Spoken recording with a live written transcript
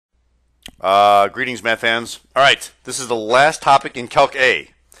Greetings, math fans. All right, this is the last topic in Calc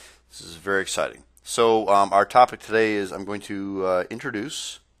A. This is very exciting. So our topic today is I'm going to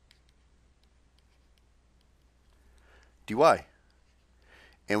introduce dy.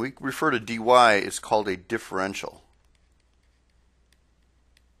 And we refer to dy, it's called a differential.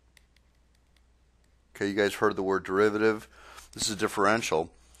 Okay, you guys heard the word derivative. This is a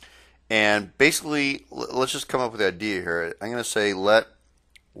differential. And basically, let's just come up with the idea here. I'm going to say let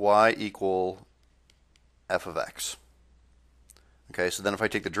y equal f of x. Okay, so then if I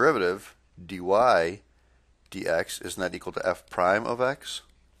take the derivative, dy dx, isn't that equal to f prime of x?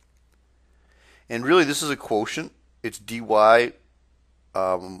 And really this is a quotient. It's dy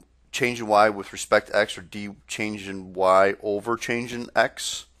change in y with respect to x, or d change in y over change in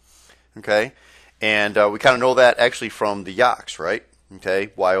x. Okay, and we kind of know that actually from the yachts, right?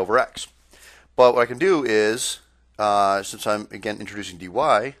 Okay, y over x. But what I can do is, since I'm again introducing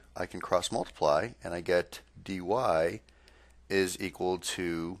dy, I can cross multiply and I get dy is equal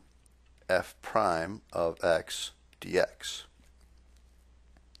to f prime of x dx.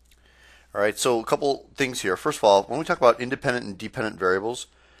 Alright, so a couple things here. First of all, when we talk about independent and dependent variables,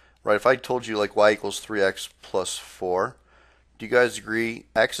 right, if I told you like y equals 3x plus 4, do you guys agree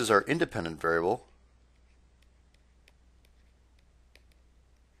x is our independent variable?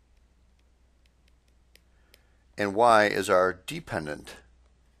 And y is our dependent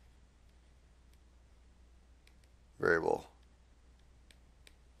variable.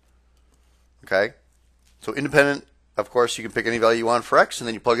 Okay? So independent, of course, you can pick any value you want for x, and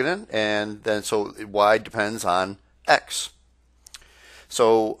then you plug it in, and then so y depends on x.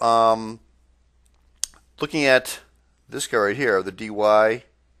 So looking at this guy right here, the dy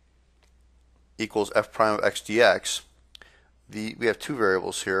equals f prime of x dx, we have two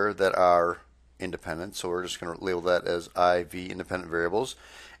variables here that are independent, so we're just going to label that as IV, independent variables,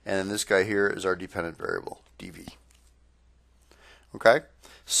 and then this guy here is our dependent variable, dv. Okay,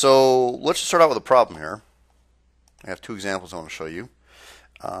 so let's just start out with a problem here. I have two examples I want to show you.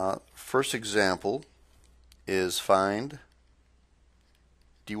 First example is find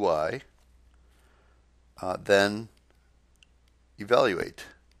dy, then evaluate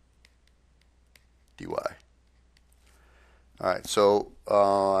dy. Alright, so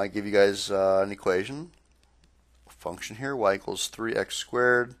I give you guys an equation, a function here, y equals 3x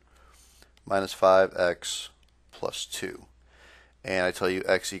squared minus 5x plus 2. And I tell you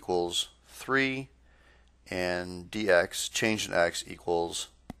x equals 3, and dx, change in x, equals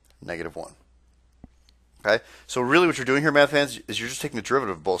negative 1. Okay, so really what you're doing here, math fans, is you're just taking the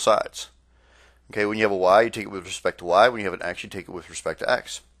derivative of both sides. Okay, when you have a y, you take it with respect to y. When you have an x, you take it with respect to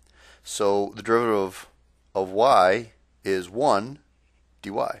x. So the derivative of y is 1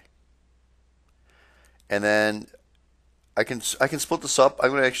 dy. And then I can split this up. I'm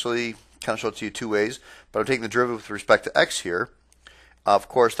going to actually kind of show it to you two ways, but I'm taking the derivative with respect to x here. Of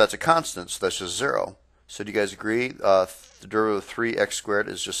course, that's a constant, so that's just 0. So do you guys agree? The derivative of 3x squared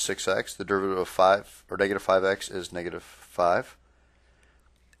is just 6x. The derivative of 5 or negative 5x is negative 5.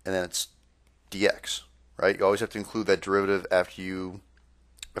 And then it's dx, right? You always have to include that derivative after you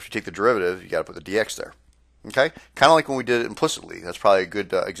take the derivative. You got to put the dx there. Okay, kind of like when we did it implicitly. That's probably a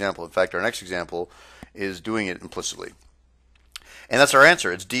good example. In fact, our next example is doing it implicitly. And that's our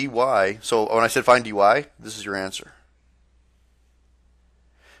answer. It's dy. So when I said find dy, this is your answer.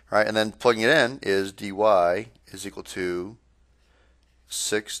 All right, and then plugging it in is dy is equal to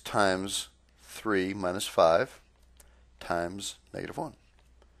 6 times 3 minus 5 times negative 1.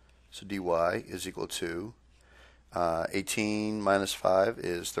 So dy is equal to 18 minus 5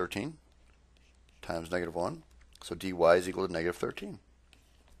 is 13. Times negative 1. So dy is equal to negative 13.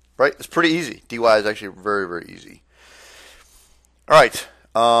 Right? It's pretty easy. Dy is actually very, very easy. All right.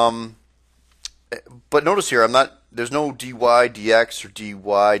 But notice here, there's no dy dx or dy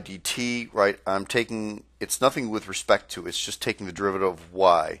dt, right? It's nothing with respect to, it's just taking the derivative of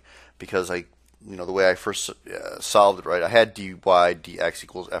y, because the way I first solved it, right? I had dy dx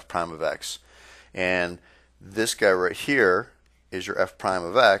equals f prime of x. And this guy right here is your f prime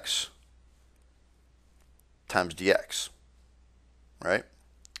of x times dx, right?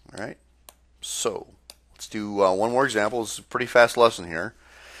 All right. So let's do one more example. It's a pretty fast lesson here.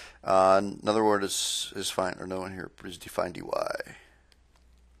 Another word is fine, or no one here is define dy.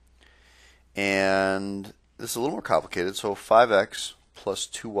 And this is a little more complicated. So 5x plus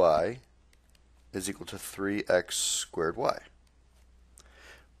 2y is equal to 3x squared y.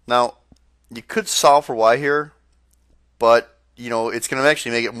 Now, you could solve for y here, but it's going to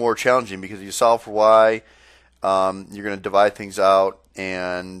actually make it more challenging, because if you solve for y, you're going to divide things out,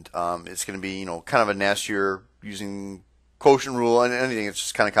 and it's going to be kind of a nastier using quotient rule and anything. It's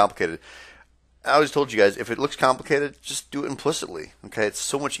just kind of complicated. I always told you guys, if it looks complicated, just do it implicitly. Okay, it's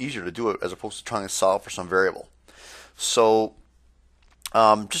so much easier to do it as opposed to trying to solve for some variable. So,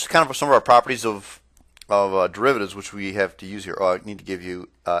 just kind of some of our properties of derivatives, which we have to use here. Oh, I need to give you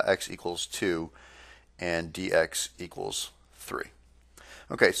x equals 2 and dx equals 3.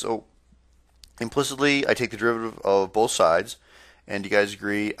 Okay, so implicitly, I take the derivative of both sides, and you guys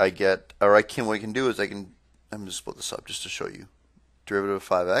agree I get, or I can, what I can do is I'm going to split this up just to show you. Derivative of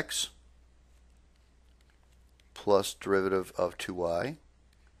 5x plus derivative of 2y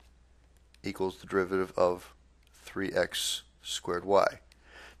equals the derivative of 3x squared y.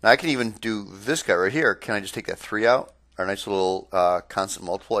 Now I can even do this guy right here. Can I just take that 3 out? Our nice little constant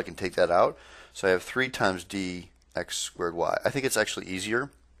multiple, I can take that out. So I have 3 times dx squared y. I think it's actually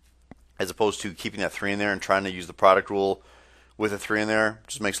easier as opposed to keeping that 3 in there and trying to use the product rule with a 3 in there. It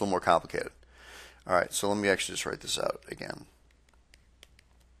just makes it a little more complicated. Alright, so let me actually just write this out again.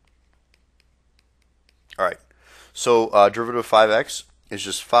 Alright, so derivative of 5x is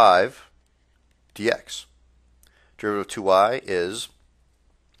just 5 dx. Derivative of 2y is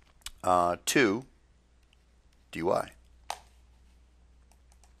 2 dy.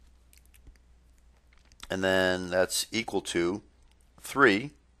 And then that's equal to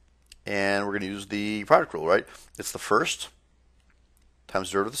 3, and we're going to use the product rule, right? It's the first times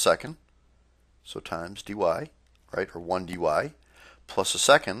the derivative of the second, so times dy, right, or 1 dy, plus the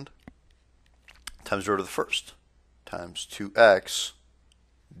second times the derivative of the first, times 2x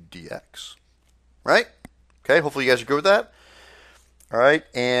dx, right? Okay, hopefully you guys are good with that. All right,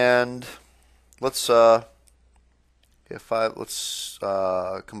 and let's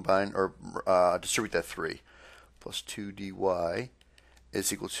combine or distribute that 3 plus 2 dy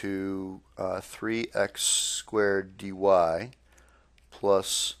is equal to 3x squared dy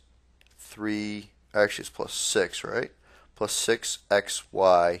plus 3, actually it's plus 6, right? Plus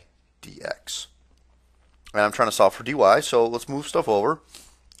 6xy dx. And I'm trying to solve for dy, so let's move stuff over.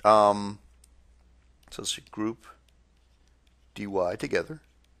 So let's group dy together.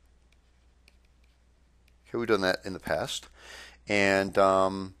 Okay, we've done that in the past. And what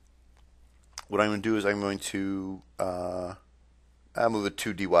I'm going to do is I'm going to move the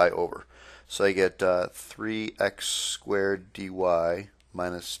 2 dy over. So I get 3x squared dy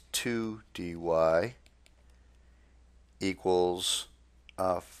minus 2 dy equals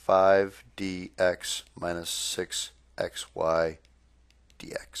 5dx minus 6xy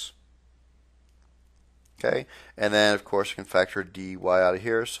dx. Okay, and then of course I can factor dy out of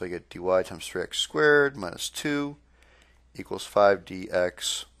here, so I get dy times 3x squared minus 2 equals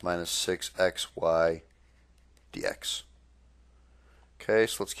 5dx minus 6xy dx. Okay,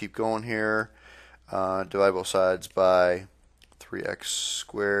 so let's keep going here. Divide both sides by 3x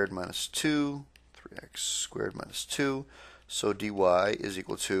squared minus 2, 3x squared minus 2, so dy is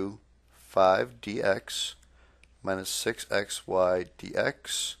equal to 5dx minus 6xy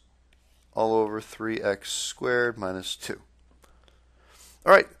dx all over 3x squared minus 2.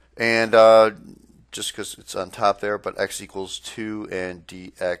 All right, and just because it's on top there, but x equals 2 and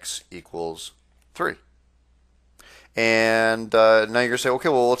dx equals 3. And now you're going to say, okay,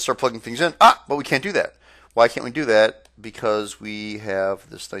 well, let's start plugging things in. But we can't do that. Why can't we do that? Because we have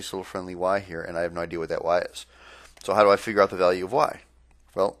this nice little friendly y here, and I have no idea what that y is. So how do I figure out the value of y?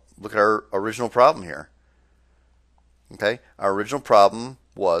 Well, look at our original problem here. Okay, our original problem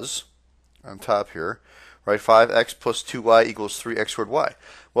was on top here, right? 5x plus 2y equals 3x squared y.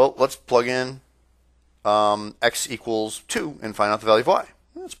 Well, let's plug in x equals 2 and find out the value of y.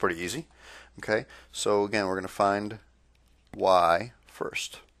 That's pretty easy. Okay, so again, we're going to find y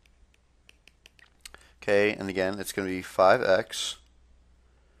first. Okay, and again, it's going to be 5x.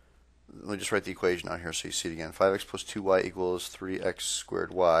 Let me just write the equation out here so you see it again. 5x plus 2y equals 3x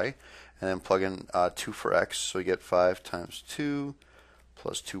squared y. And then plug in 2 for x, so we get 5 times 2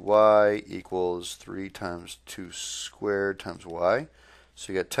 plus 2y equals 3 times 2 squared times y.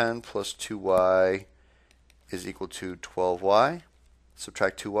 So you get 10 plus 2y is equal to 12y.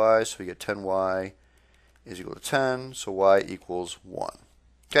 Subtract 2y, so we get 10y is equal to 10, so y equals 1.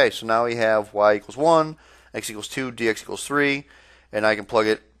 Okay, so now we have y equals 1, x equals 2, dx equals 3, and I can plug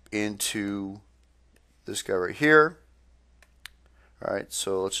it into this guy right here. All right,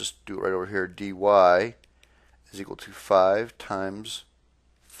 so let's just do it right over here. dy is equal to 5 times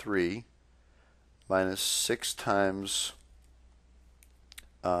 3 minus 6 times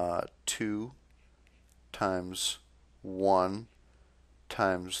 2 times 1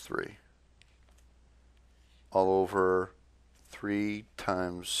 times 3 all over 3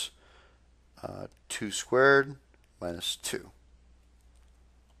 times 2 squared minus 2.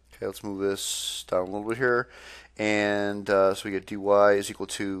 Okay, let's move this down a little bit here. And so we get dy is equal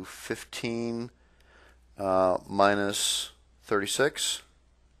to 15 minus 36.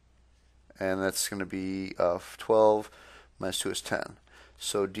 And that's going to be 12 minus 2 is 10.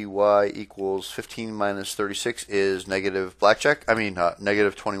 So dy equals 15 minus 36 is negative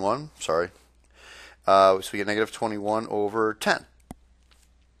negative 21. Sorry. So we get negative 21 over 10.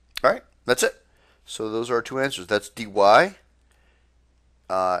 All right, that's it. So those are our two answers. That's dy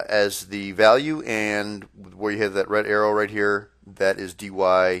as the value, and where you have that red arrow right here, that is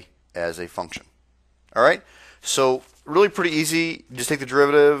dy as a function. All right, so really pretty easy. Just take the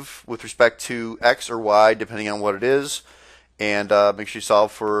derivative with respect to x or y, depending on what it is, and make sure you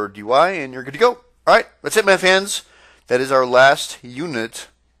solve for dy, and you're good to go. All right, that's it, math fans. That is our last unit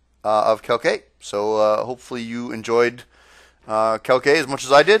of Calc A. So hopefully you enjoyed Calc A as much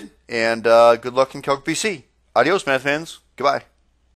as I did, and good luck in Calc BC. Adios, math fans. Goodbye.